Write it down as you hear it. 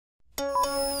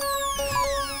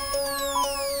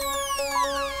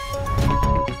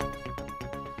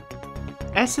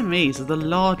SMEs are the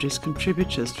largest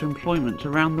contributors to employment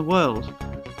around the world,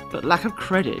 but lack of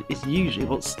credit is usually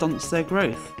what stunts their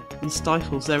growth and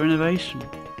stifles their innovation.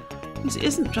 This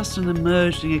isn't just an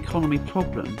emerging economy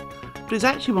problem, but it's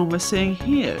actually one we're seeing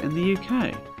here in the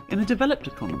UK, in a developed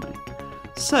economy.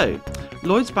 So,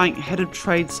 Lloyds Bank Head of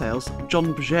Trade Sales,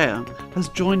 John Bugeja, has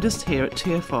joined us here at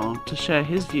TFR to share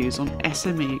his views on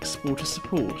SME exporter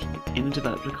support in a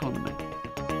developed economy.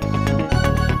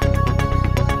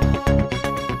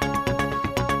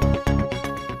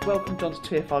 Welcome, John,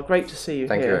 to TFR. Great to see you here.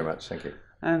 Thank you very much. Thank you.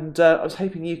 And I was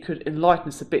hoping you could enlighten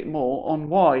us a bit more on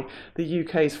why the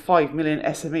UK's 5 million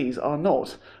SMEs are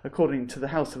not, according to the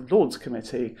House of Lords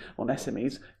Committee on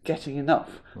SMEs, getting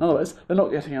enough. In other words, they're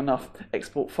not getting enough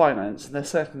export finance, and they're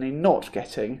certainly not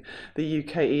getting the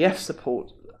UKEF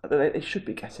support that they should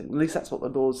be getting. At least that's what the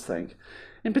Lords think.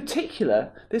 In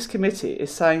particular, this committee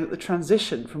is saying that the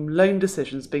transition from loan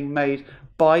decisions being made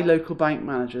by local bank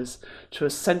managers to a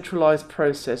centralised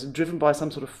process driven by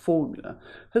some sort of formula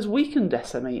has weakened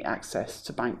SME access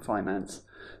to bank finance.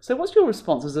 So what's your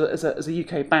response as a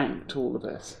UK bank to all of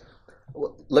this?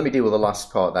 Well, let me deal with the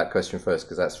last part of that question first,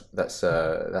 because that's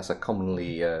a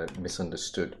commonly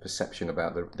misunderstood perception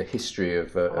about the history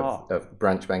of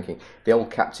branch banking. The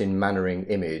old Captain Mannering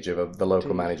image of the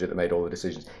local manager that made all the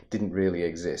decisions didn't really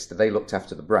exist. They looked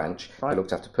after the branch, They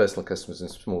looked after personal customers and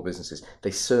small businesses.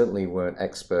 They certainly weren't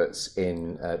experts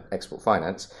in export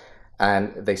finance,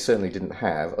 and they certainly didn't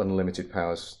have unlimited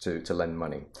powers to lend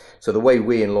money. So the way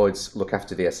we in Lloyds look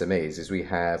after the SMEs is we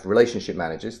have relationship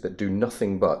managers that do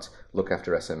nothing but look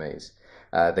after SMEs.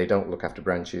 They don't look after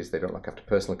branches, they don't look after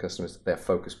personal customers, they're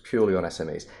focused purely on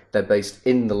SMEs. They're based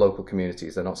in the local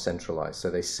communities, they're not centralised, so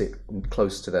they sit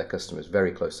close to their customers,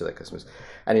 very close to their customers.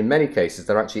 And in many cases,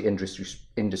 they're actually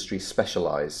industry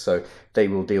specialised, so they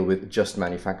will deal with just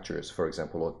manufacturers, for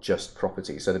example, or just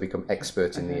property, so they become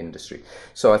experts in the industry.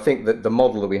 So I think that the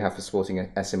model that we have for supporting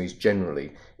SMEs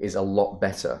generally is a lot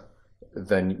better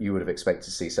than you would have expected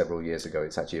to see several years ago.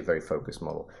 It's actually a very focused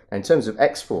model. Now, in terms of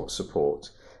export support,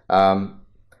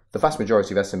 the vast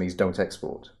majority of SMEs don't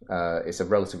export. It's a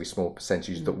relatively small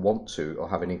percentage that want to or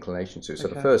have an inclination to. So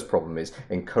the first problem is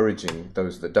encouraging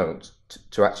those that don't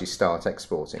to actually start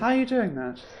exporting. How are you doing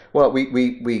that? Well,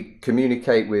 we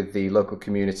communicate with the local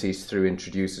communities through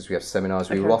introducers. We have seminars.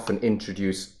 We will often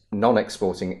introduce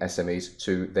non-exporting SMEs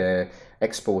to their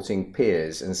exporting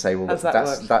peers and say, well,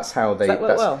 that's how they.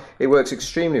 It works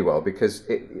extremely well, because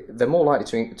they're more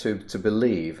likely to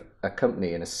believe a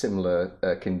company in a similar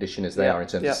condition as they are in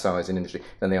terms of size and industry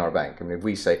than they are a bank. I mean, if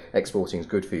we say exporting is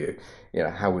good for you,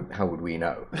 how would we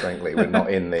know? Frankly, we're not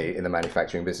in the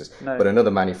manufacturing business. No. But another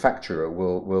manufacturer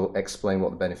will explain what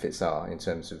the benefits are in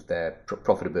terms of their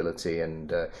profitability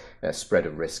and spread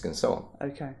of risk and so on.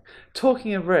 Okay.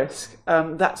 Talking of risk,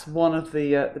 that's one of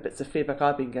the bits of feedback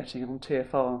I've been getting on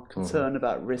TFR, concern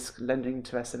about risk lending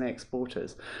to SME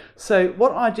exporters. So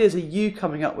what ideas are you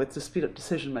coming up with to speed up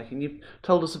decision making? You've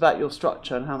told us about your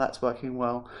structure and how that's working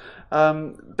well.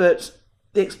 But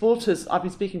the exporters I've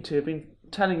been speaking to have been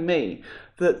telling me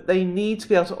that they need to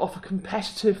be able to offer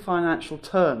competitive financial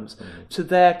terms to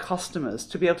their customers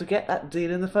to be able to get that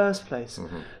deal in the first place.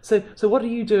 So what are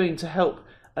you doing to help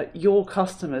your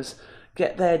customers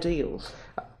get their deals?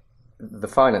 The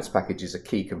finance package is a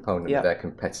key component of their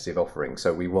competitive offering,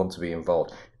 so we want to be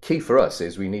involved. Key for us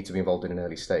is we need to be involved in an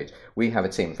early stage. We have a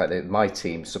team, in fact my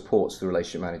team supports the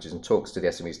relationship managers and talks to the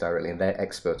SMEs directly, and they're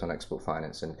expert on export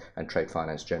finance and trade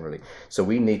finance generally. So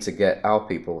we need to get our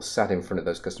people sat in front of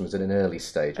those customers at an early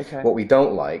stage. What we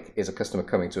don't like is a customer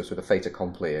coming to us with a fait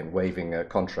accompli and waving a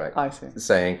contract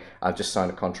saying, I've just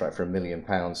signed a contract for £1 million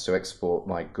to export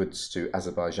my goods to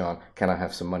Azerbaijan, can I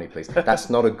have some money please? That's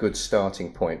not a good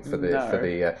starting point for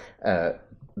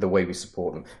the way we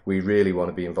support them. We really want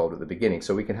to be involved at the beginning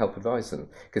so we can help advise them,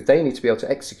 because they need to be able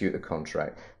to execute the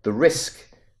contract. The risk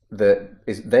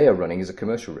they are running is a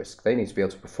commercial risk. They need to be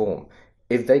able to perform.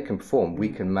 If they can perform, we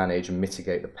can manage and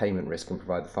mitigate the payment risk and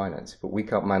provide the finance, but we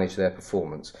can't manage their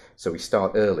performance. So we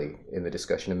start early in the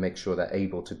discussion and make sure they're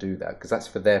able to do that, because that's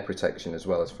for their protection as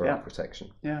well as for our protection.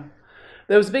 Yeah.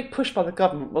 There was a big push by the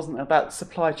government, wasn't there, about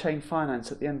supply chain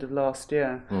finance at the end of last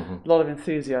year. A lot of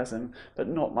enthusiasm, but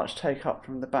not much take up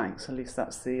from the banks. At least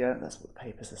that's what the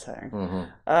papers are saying.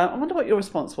 I wonder what your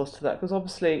response was to that, because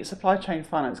obviously supply chain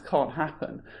finance can't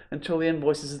happen until the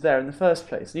invoices are there in the first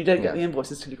place, and you don't get the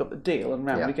invoices until you've got the deal, and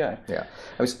round we go. I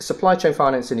mean, supply chain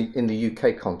finance in the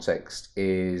UK context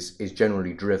is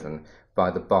generally driven by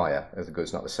the buyer of the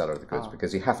goods, not the seller of the goods,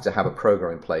 because you have to have a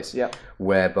program in place Yep.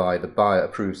 whereby the buyer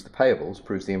approves the payables,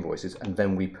 approves the invoices, and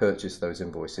then we purchase those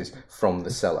invoices from the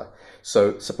seller.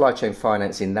 So supply chain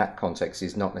finance in that context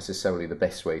is not necessarily the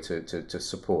best way to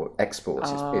support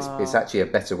exports. It's actually a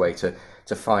better way to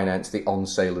finance the on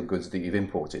sale of goods that you've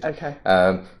imported. Okay.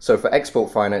 So for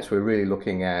export finance, we're really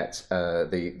looking at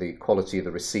the quality of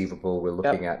the receivable. We're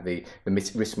looking at the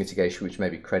risk mitigation, which may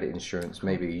be credit insurance,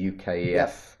 maybe a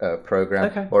UKEF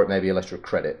program, or it may be a letter of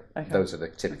credit. Those are the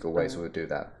typical ways we would do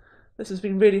that. This has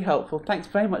been really helpful. Thanks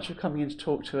very much for coming in to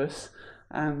talk to us,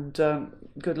 and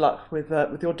good luck with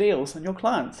your deals and your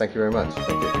clients. Thank you very much.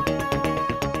 Thank you.